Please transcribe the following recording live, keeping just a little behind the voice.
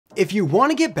If you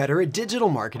want to get better at digital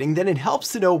marketing, then it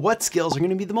helps to know what skills are going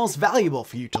to be the most valuable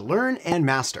for you to learn and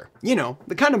master. You know,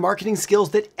 the kind of marketing skills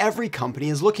that every company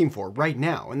is looking for right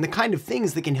now, and the kind of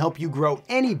things that can help you grow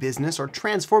any business or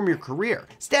transform your career,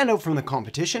 stand out from the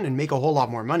competition, and make a whole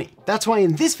lot more money. That's why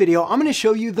in this video, I'm going to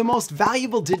show you the most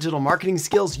valuable digital marketing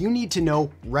skills you need to know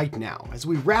right now as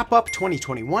we wrap up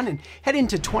 2021 and head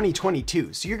into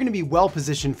 2022, so you're going to be well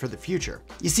positioned for the future.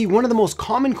 You see, one of the most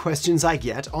common questions I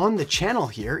get on the channel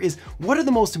here is, what are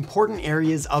the most important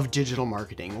areas of digital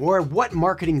marketing? Or what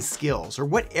marketing skills or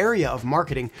what area of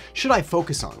marketing should I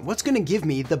focus on? What's going to give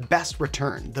me the best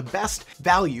return, the best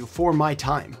value for my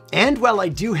time? And while I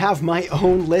do have my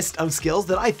own list of skills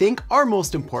that I think are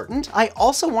most important, I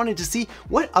also wanted to see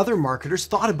what other marketers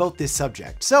thought about this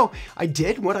subject. So I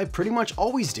did what I pretty much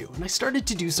always do, and I started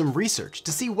to do some research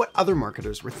to see what other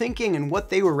marketers were thinking and what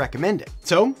they were recommending.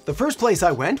 So the first place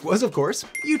I went was, of course,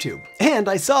 YouTube. And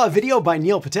I saw a video by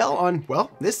Neil Patel on,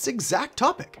 well, this exact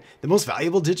topic, the most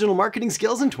valuable digital marketing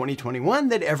skills in 2021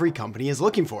 that every company is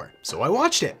looking for. So I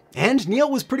watched it, and Neil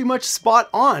was pretty much spot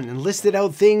on and listed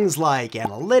out things like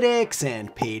analytics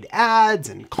and paid ads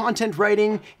and content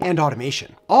writing and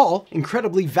automation, all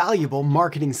incredibly valuable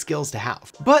marketing skills to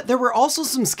have. But there were also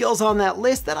some skills on that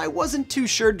list that I wasn't too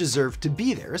sure deserved to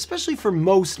be there, especially for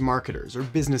most marketers or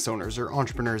business owners or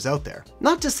entrepreneurs out there.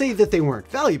 Not to say that they weren't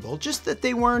valuable, just that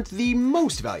they weren't the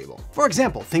most valuable. For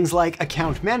example, things like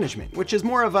account management, which is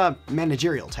more of a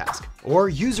managerial task, or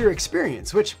user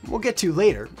experience, which we'll get to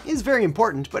later, is very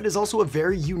important, but is also a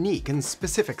very unique and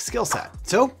specific skill set.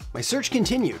 So my search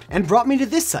continued and brought me to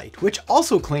this site, which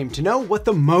also claimed to know what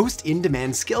the most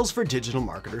in-demand skills for digital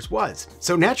marketers was.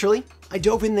 So naturally, I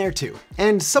dove in there too.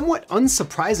 And somewhat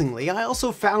unsurprisingly, I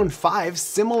also found 5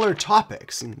 similar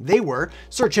topics, and they were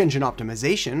search engine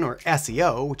optimization, or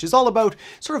SEO, which is all about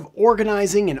sort of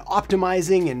organizing and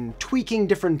optimizing and tweaking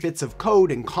different bits of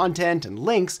code and content and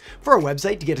links for a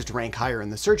website to get it to rank higher in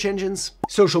the search engines.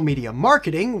 Social media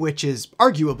marketing, which is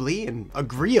arguably and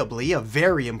agreeably a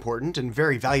very important and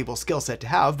very valuable skill set to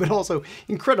have, but also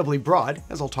incredibly broad,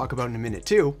 as I'll talk about in a minute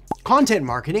too. Content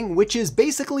marketing, which is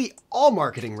basically all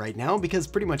marketing right now because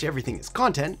pretty much everything is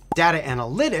content. Data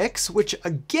analytics, which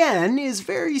again is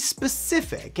very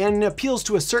specific and appeals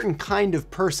to a certain kind of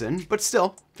person, but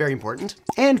still very important.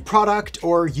 And product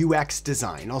or UX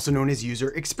design, also known as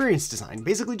user experience design,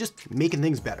 basically just making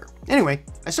things better. Anyway,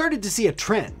 I started to see a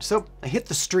trend, so I hit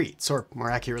the streets, or more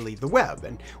accurately, the web,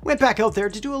 and went back out there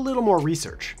to do a little more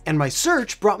research. And my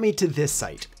search brought me to this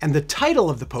site. And the title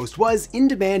of the post was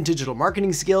In-Demand Digital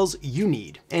Marketing Skills You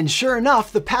Need. And sure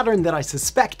enough, the pattern that I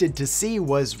suspected to see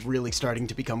was really starting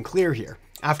to become clear here.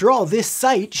 After all, this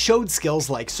site showed skills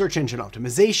like search engine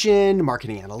optimization,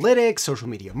 marketing analytics, social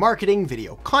media marketing,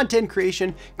 video content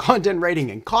creation, content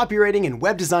writing and copywriting, and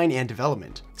web design and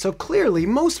development. So clearly,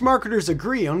 most marketers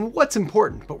agree on what's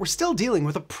important, but we're still dealing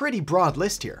with a pretty broad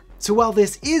list here. So while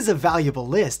this is a valuable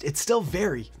list, it's still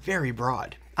very, very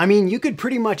broad. I mean, you could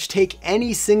pretty much take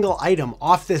any single item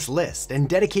off this list and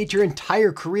dedicate your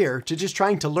entire career to just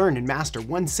trying to learn and master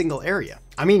one single area.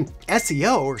 I mean,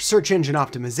 SEO, or search engine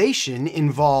optimization,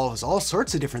 involves all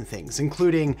sorts of different things,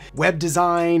 including web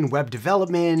design, web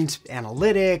development,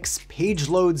 analytics, page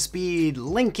load speed,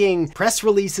 linking, press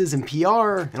releases and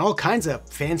PR, and all kinds of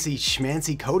fancy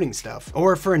schmancy coding stuff.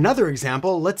 Or for another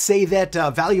example, let's say that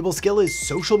a valuable skill is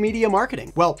social media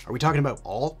marketing. Well, are we talking about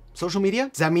all social media?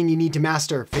 Does that mean you need to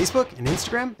master Facebook and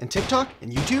Instagram and TikTok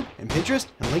and YouTube and Pinterest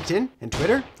and LinkedIn and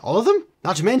Twitter? All of them?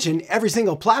 Not to mention, every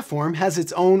single platform has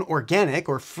its own organic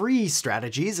or free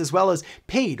strategies, as well as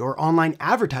paid or online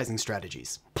advertising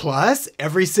strategies. Plus,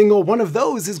 every single one of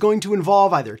those is going to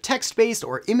involve either text-based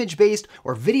or image-based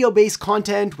or video-based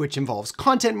content, which involves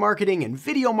content marketing and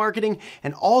video marketing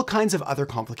and all kinds of other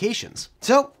complications.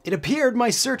 So it appeared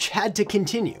my search had to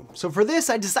continue. So for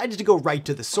this, I decided to go right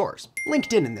to the source,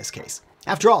 LinkedIn in this case.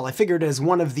 After all, I figured as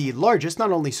one of the largest,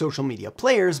 not only social media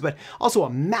players, but also a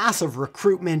massive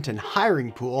recruitment and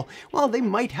hiring pool, well, they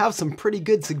might have some pretty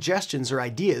good suggestions or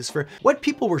ideas for what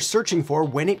people were searching for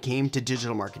when it came to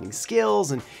digital marketing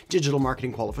skills and digital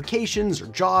marketing qualifications or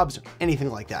jobs or anything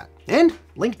like that. And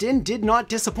LinkedIn did not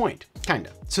disappoint,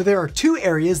 kinda. So there are 2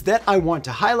 areas that I want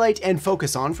to highlight and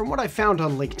focus on from what I found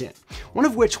on LinkedIn. One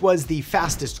of which was the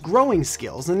fastest growing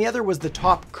skills, and the other was the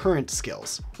top current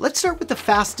skills. Let's start with the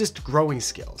fastest growing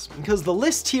skills, because the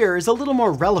list here is a little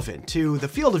more relevant to the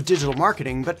field of digital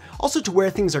marketing, but also to where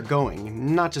things are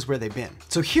going, not just where they've been.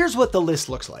 So here's what the list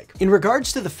looks like. In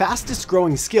regards to the fastest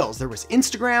growing skills, there was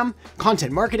Instagram,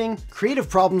 content marketing, creative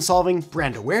problem solving,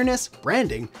 brand awareness,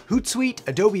 branding, Hootsuite,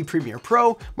 Adobe Premiere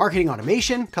Pro, marketing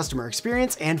automation, customer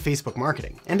experience, and Facebook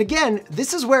marketing. And again,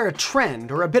 this is where a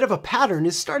trend or a bit of a pattern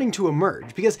is starting to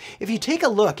emerge, because if you take a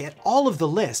look at all of the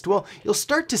list, well, you'll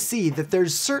start to see that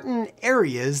there's certain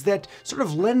areas that sort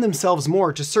of lend themselves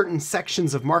more to certain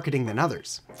sections of marketing than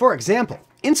others. For example,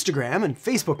 Instagram and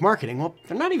Facebook marketing, well,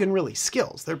 they're not even really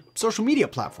skills, they're social media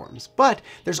platforms, but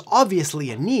there's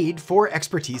obviously a need for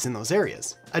expertise in those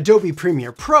areas. Adobe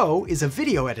Premiere Pro is a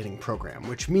video editing program,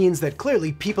 which means that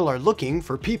clearly people are looking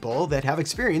for people that have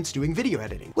experience doing video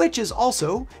editing, which is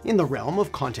also in the realm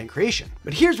of content creation.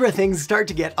 But here's where things start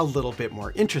to get a little bit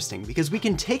more interesting, because we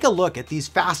can take a look at these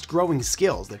fast-growing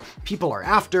skills that people are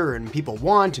after and people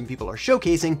want and people are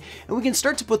showcasing, and we can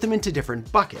start to put them into different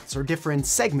buckets or different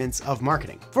segments of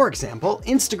marketing. For example,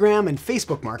 Instagram and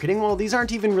Facebook marketing, well, these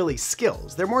aren't even really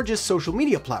skills, they're more just social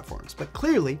media platforms, but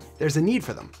clearly there's a need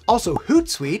for them. Also,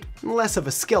 Hootsuite, less of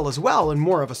a skill as well and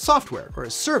more of a software or a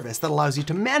service that allows you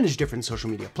to manage different social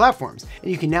media platforms.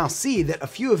 And you can now see that a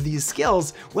few of these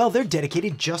skills, well, they're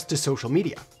dedicated just to social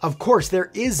media. Of course,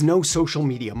 there is no social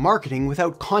media marketing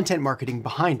without content marketing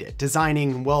behind it,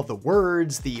 designing, well, the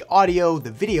words, the audio, the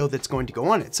video that's going to go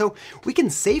on it. So we can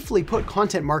safely put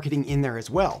content marketing in there as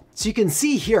well. So you can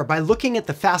see here by looking at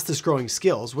the fastest growing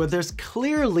skills where there's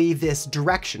clearly this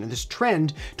direction and this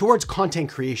trend towards content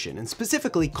creation, and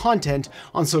specifically content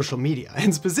on social media,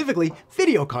 and specifically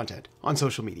video content on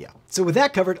social media. So with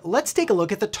that covered, let's take a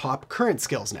look at the top current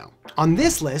skills now. On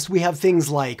this list, we have things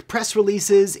like press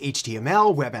releases,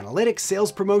 HTML, web analytics,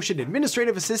 sales promotion,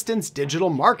 administrative assistance, digital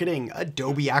marketing,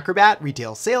 Adobe Acrobat,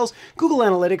 retail sales, Google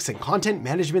Analytics, and content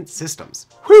management systems.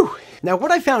 Whew! Now,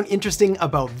 what I found interesting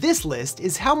about this list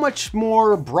is how much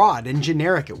more broad and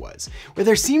generic it was, where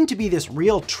there seemed to be this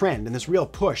real trend and this real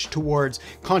push towards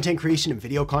content creation and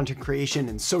video content creation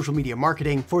and social media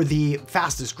marketing for the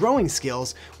fastest growing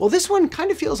skills. Well, this one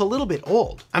kind of feels a little bit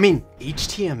old. I mean,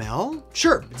 HTML?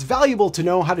 Sure, it's valuable to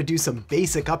know how to do some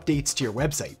basic updates to your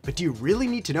website, but do you really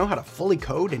need to know how to fully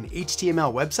code an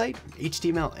HTML website?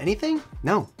 HTML anything?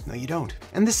 No, you don't.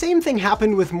 And the same thing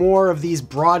happened with more of these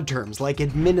broad terms like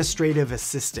administrative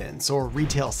assistance or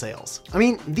retail sales. I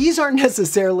mean, these aren't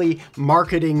necessarily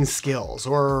marketing skills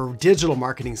or digital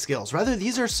marketing skills. Rather,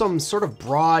 these are some sort of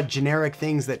broad, generic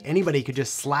things that anybody could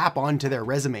just slap onto their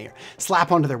resume or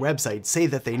slap onto their website, say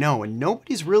that they know, and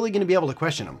nobody's really going to be able to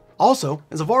question them. Also,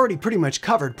 as I've already pretty much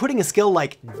covered, putting a skill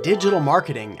like digital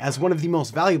marketing as one of the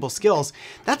most valuable skills,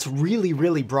 that's really,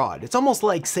 really broad. It's almost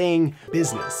like saying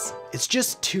business. It's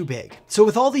just too big. So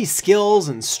with all these skills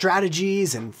and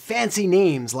strategies and fancy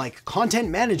names like content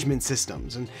management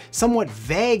systems and somewhat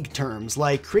vague terms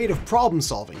like creative problem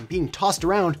solving being tossed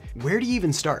around, where do you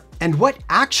even start? And what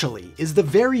actually is the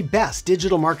very best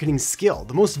digital marketing skill,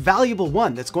 the most valuable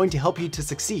one that's going to help you to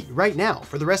succeed right now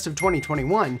for the rest of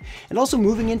 2021 and also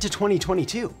moving into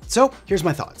 2022? So here's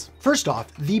my thoughts. First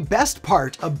off, the best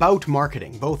part about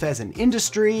marketing, both as an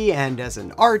industry and as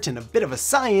an art and a bit of a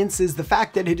science, is the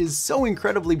fact that it is so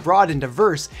incredibly broad and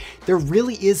diverse. There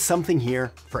really is something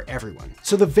here for everyone.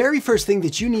 So the very first thing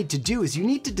that you need to do is you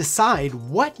need to decide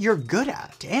what you're good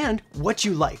at and what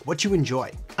you like, what you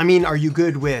enjoy. I mean, are you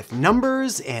good with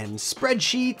numbers and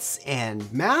spreadsheets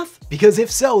and math? Because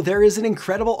if so, there is an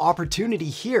incredible opportunity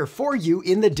here for you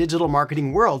in the digital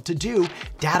marketing world to do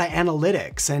data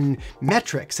analytics and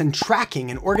metrics and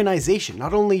tracking and organization,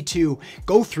 not only to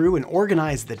go through and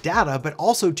organize the data, but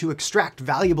also to extract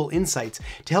valuable insights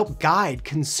to help guide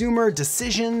consumer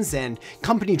decisions and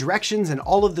company directions and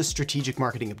all of the strategic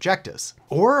marketing objectives.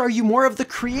 Or are you more of the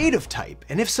creative type?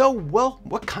 And if so, well,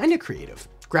 what kind of creative?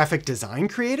 Graphic design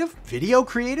creative? Video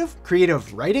creative?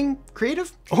 Creative writing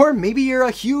creative? Or maybe you're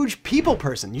a huge people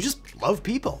person, you just love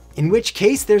people. In which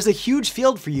case, there's a huge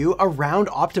field for you around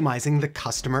optimizing the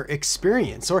customer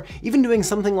experience, or even doing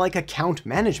something like account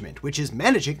management, which is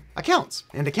managing accounts.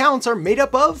 And accounts are made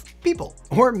up of people.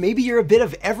 Or maybe you're a bit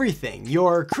of everything.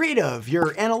 You're creative,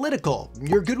 you're analytical,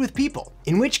 you're good with people.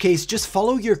 In which case, just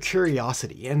follow your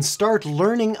curiosity and start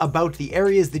learning about the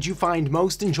areas that you find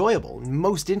most enjoyable and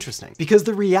most interesting. Because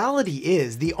the reality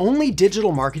is, the only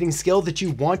digital marketing skill that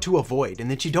you want to avoid and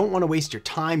that you don't want to waste your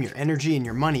time, your energy, and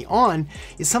your money on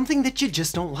is something that you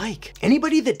just don't like.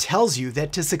 Anybody that tells you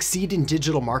that to succeed in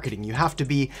digital marketing, you have to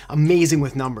be amazing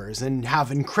with numbers and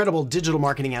have incredible digital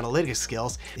marketing analytics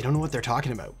skills, they don't know what they're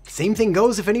talking about. Same thing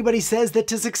goes if anybody says that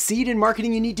to succeed in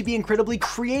marketing, you need to be incredibly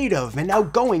creative and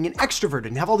outgoing and extroverted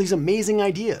and have all these amazing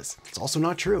ideas. It's also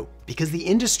not true, because the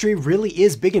industry really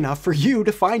is big enough for you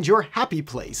to find your happy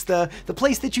place, the place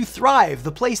place that you thrive,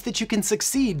 the place that you can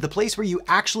succeed, the place where you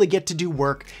actually get to do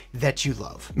work that you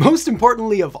love. Most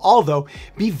importantly of all though,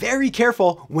 be very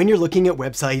careful when you're looking at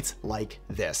websites like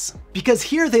this. Because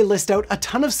here they list out a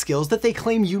ton of skills that they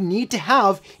claim you need to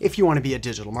have if you want to be a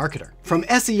digital marketer. From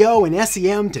SEO and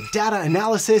SEM to data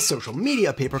analysis, social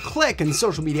media, pay-per-click, and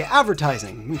social media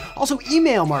advertising. Also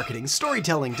email marketing,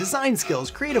 storytelling, design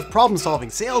skills, creative problem solving,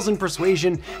 sales and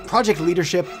persuasion, project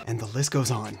leadership, and the list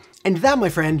goes on. And that, my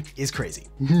friend, is crazy.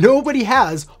 Nobody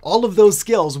has all of those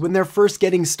skills when they're first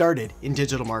getting started in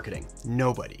digital marketing.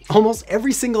 Nobody. Almost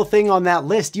every single thing on that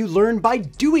list you learn by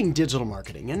doing digital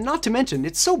marketing. And not to mention,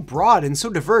 it's so broad and so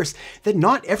diverse that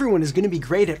not everyone is going to be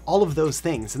great at all of those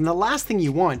things. And the last thing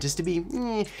you want is to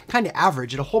be kind of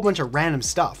average at a whole bunch of random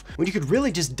stuff, when you could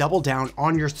really just double down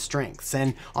on your strengths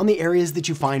and on the areas that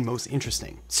you find most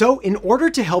interesting. So in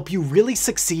order to help you really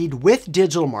succeed with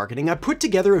digital marketing, I put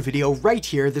together a video right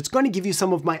here that's going to give you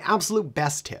some of my absolute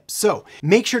best tips. So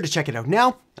make sure to check it out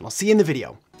now, and I'll see you in the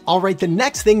video. All right, the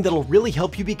next thing that'll really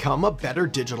help you become a better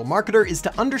digital marketer is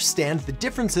to understand the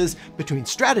differences between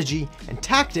strategy and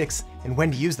tactics and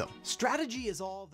when to use them. Strategy is all